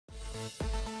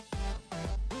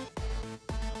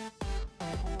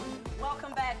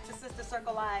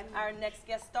Circle Live. Our next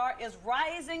guest star is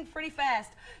rising pretty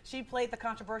fast. She played the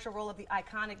controversial role of the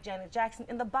iconic Janet Jackson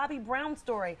in the Bobby Brown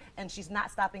story, and she's not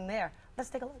stopping there. Let's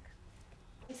take a look.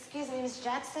 Excuse me, Miss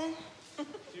Jackson?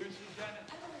 Seriously, Janet?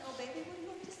 I don't know, baby. What do you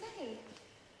want me to say?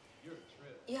 You're a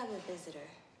trip. You have a visitor.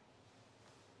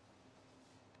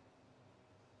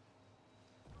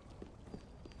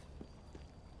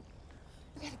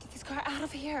 We gotta get this car out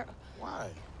of here. Why?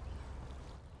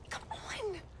 Come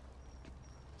on.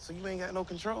 So you ain't got no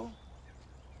control?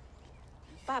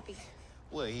 Bobby.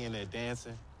 What, he in there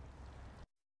dancing?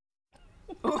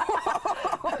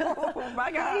 Oh,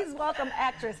 my God. Please welcome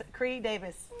actress Cree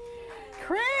Davis.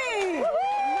 Cree!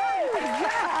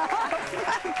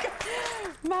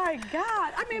 My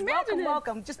God. I mean, imagine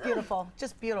welcome. Just beautiful.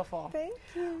 Just beautiful. Thank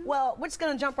you. Well, we're just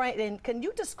going to jump right in. Can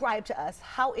you describe to us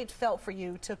how it felt for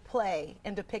you to play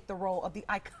and depict the role of the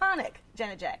iconic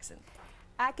Janet Jackson?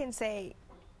 I can say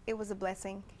it was a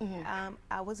blessing.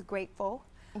 I was grateful.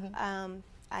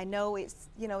 I know it's,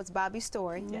 it's Bobby's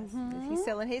story. Yes. He's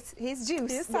selling his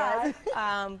juice. His side.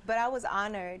 But I was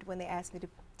honored when they asked me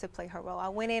to play her role. I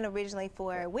went in originally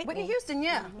for Whitney. Whitney Houston,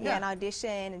 yeah. Yeah, and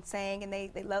auditioned and sang, and they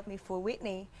loved me for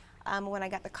Whitney. When I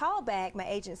got the call back, my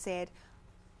agent said,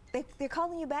 they're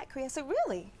calling you back, Cree. I said,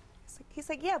 really? He's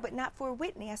like, yeah, but not for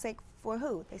Whitney. I said, for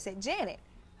who? They said, Janet.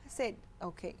 I said,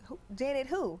 okay, Janet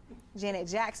who? Janet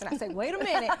Jackson. I said, wait a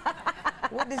minute.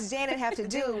 What does Janet have to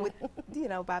do with,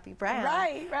 Bobby Brown?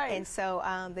 Right. And so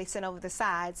they sent over the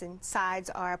sides, and sides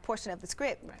are a portion of the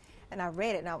script. Right. And I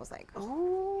read it, and I was like,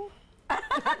 ooh.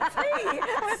 I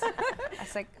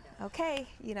was like, okay,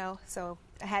 so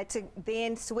I had to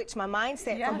then switch my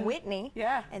mindset from Whitney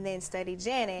and then study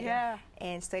Janet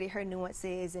and study her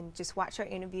nuances and just watch her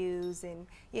interviews. And,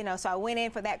 so I went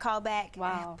in for that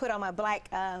callback, put on my black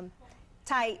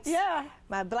tights,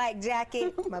 my black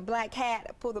jacket, my black hat.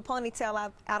 I pulled the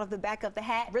ponytail out of the back of the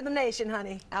hat. Rhythm Nation,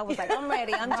 honey. I was like, I'm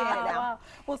ready. I'm Janet now. Wow.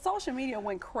 Well, social media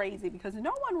went crazy because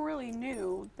no one really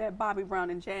knew that Bobby Brown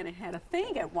and Janet had a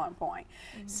thing at one point.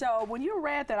 So when you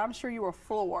read that, I'm sure you were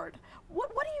floored.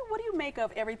 What do you make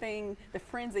of everything, the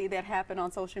frenzy that happened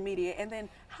on social media? And then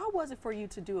how was it for you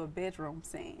to do a bedroom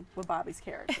scene with Bobby's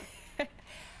character?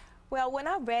 Well, when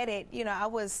I read it, I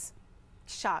was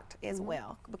shocked as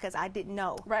well because I didn't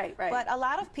know. Right. But a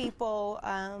lot of people,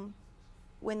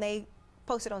 when they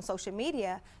posted on social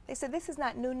media, they said this is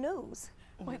not new news.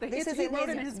 This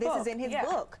is in his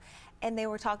book. And they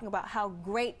were talking about how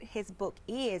great his book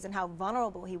is and how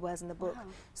vulnerable he was in the book.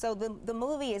 So the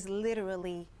movie is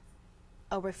literally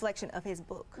a reflection of his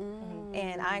book.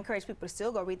 And I encourage people to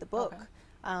still go read the book.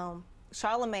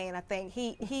 Charlemagne, I think,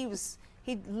 he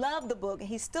loved the book, and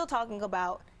he's still talking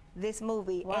about this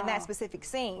movie and that specific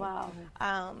scene.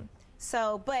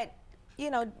 But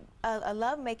a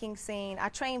love-making scene, I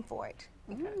trained for it.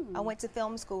 I went to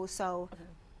film school, so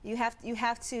you have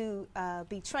to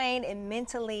be trained and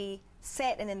mentally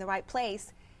set and in the right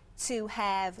place to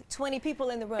have 20 people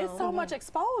in the room. It's so much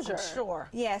exposure. Sure.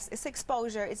 Yes, it's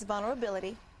exposure, it's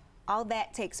vulnerability. All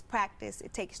that takes practice,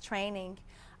 it takes training.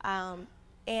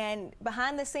 And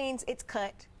behind the scenes, it's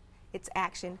cut. It's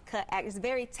action, cut, act. It's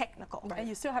very technical. And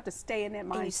you still have to stay in that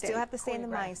mindset. And you still have to stay in the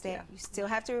mindset. You still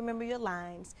have to remember your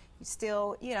lines. You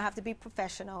still, have to be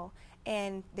professional.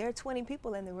 And there are 20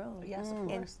 people in the room. Yes, of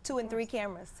course. And 2 and 3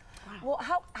 cameras. Well,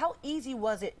 how easy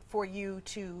was it for you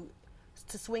to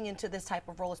swing into this type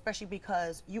of role, especially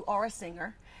because you are a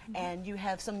singer and you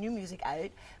have some new music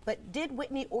out? But did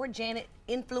Whitney or Janet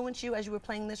influence you as you were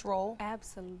playing this role?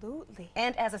 Absolutely.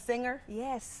 And as a singer?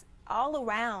 Yes, all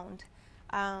around.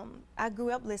 I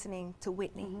grew up listening to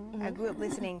Whitney. I grew up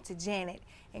listening to Janet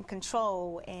and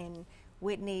Control and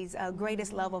Whitney's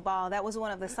Greatest Love of All. That was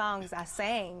one of the songs I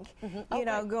sang,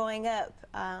 growing up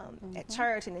at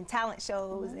church and in talent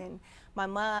shows. And my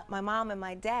mom and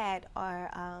my dad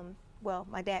are,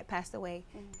 my dad passed away,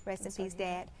 rest in peace,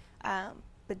 Dad.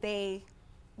 But they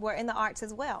were in the arts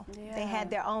as well. They had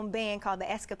their own band called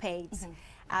the Escapades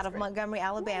out of Montgomery,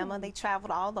 Alabama. They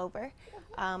traveled all over.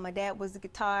 My dad was the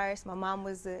guitarist. My mom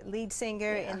was the lead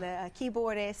singer and the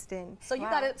keyboardist. And so you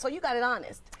got it. So you got it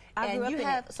honest. And you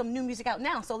have some new music out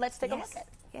now. So let's take a look at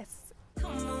it. Yes.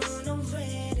 Come on, I'm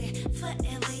ready.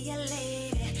 Forever your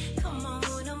lady. Come on,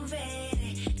 I'm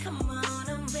ready. Come on,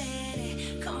 I'm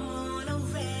ready. Come on,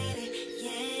 I'm ready.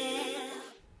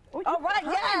 Yeah. All right.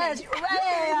 Yes. You're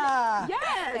ready.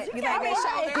 Yes. You got me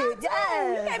shoulder.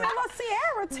 Yes. You gave me a little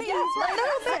Sierra tease. Yes,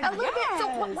 a little bit. So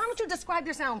why don't you describe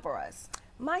your sound for us?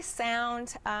 My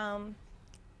sound,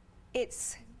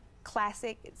 it's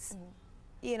classic. It's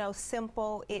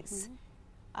simple. It's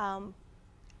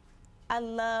I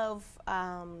love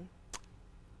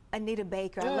Anita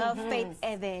Baker. I love Faith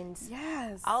Evans.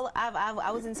 Yes.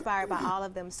 I was inspired by all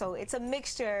of them. So it's a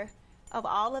mixture of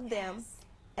all of them.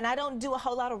 And I don't do a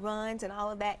whole lot of runs and all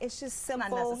of that. It's just simple,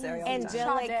 Not necessary all the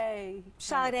time. angelic,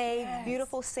 Sade, Yes.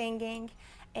 beautiful singing.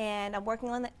 And I'm working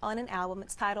on an album.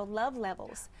 It's titled Love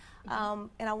Levels. And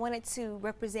I wanted to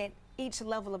represent each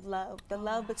level of love, the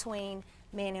love between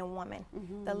man and woman,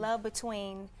 the love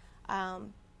between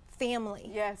family,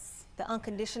 Yes. the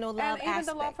unconditional love And even aspect.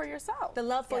 the love for yourself. The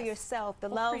love for yourself, the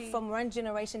Well, love Cree, from one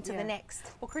generation to the next.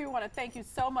 Well, Cree, we want to thank you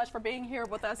so much for being here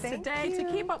with us Thank today. you. To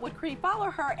keep up with Cree, follow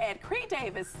her at Cree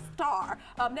Davis Star.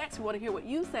 Up next, we want to hear what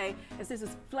you say, as this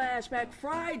is Flashback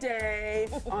Friday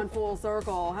on Full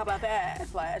Circle. How about that?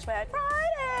 Flashback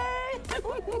Friday.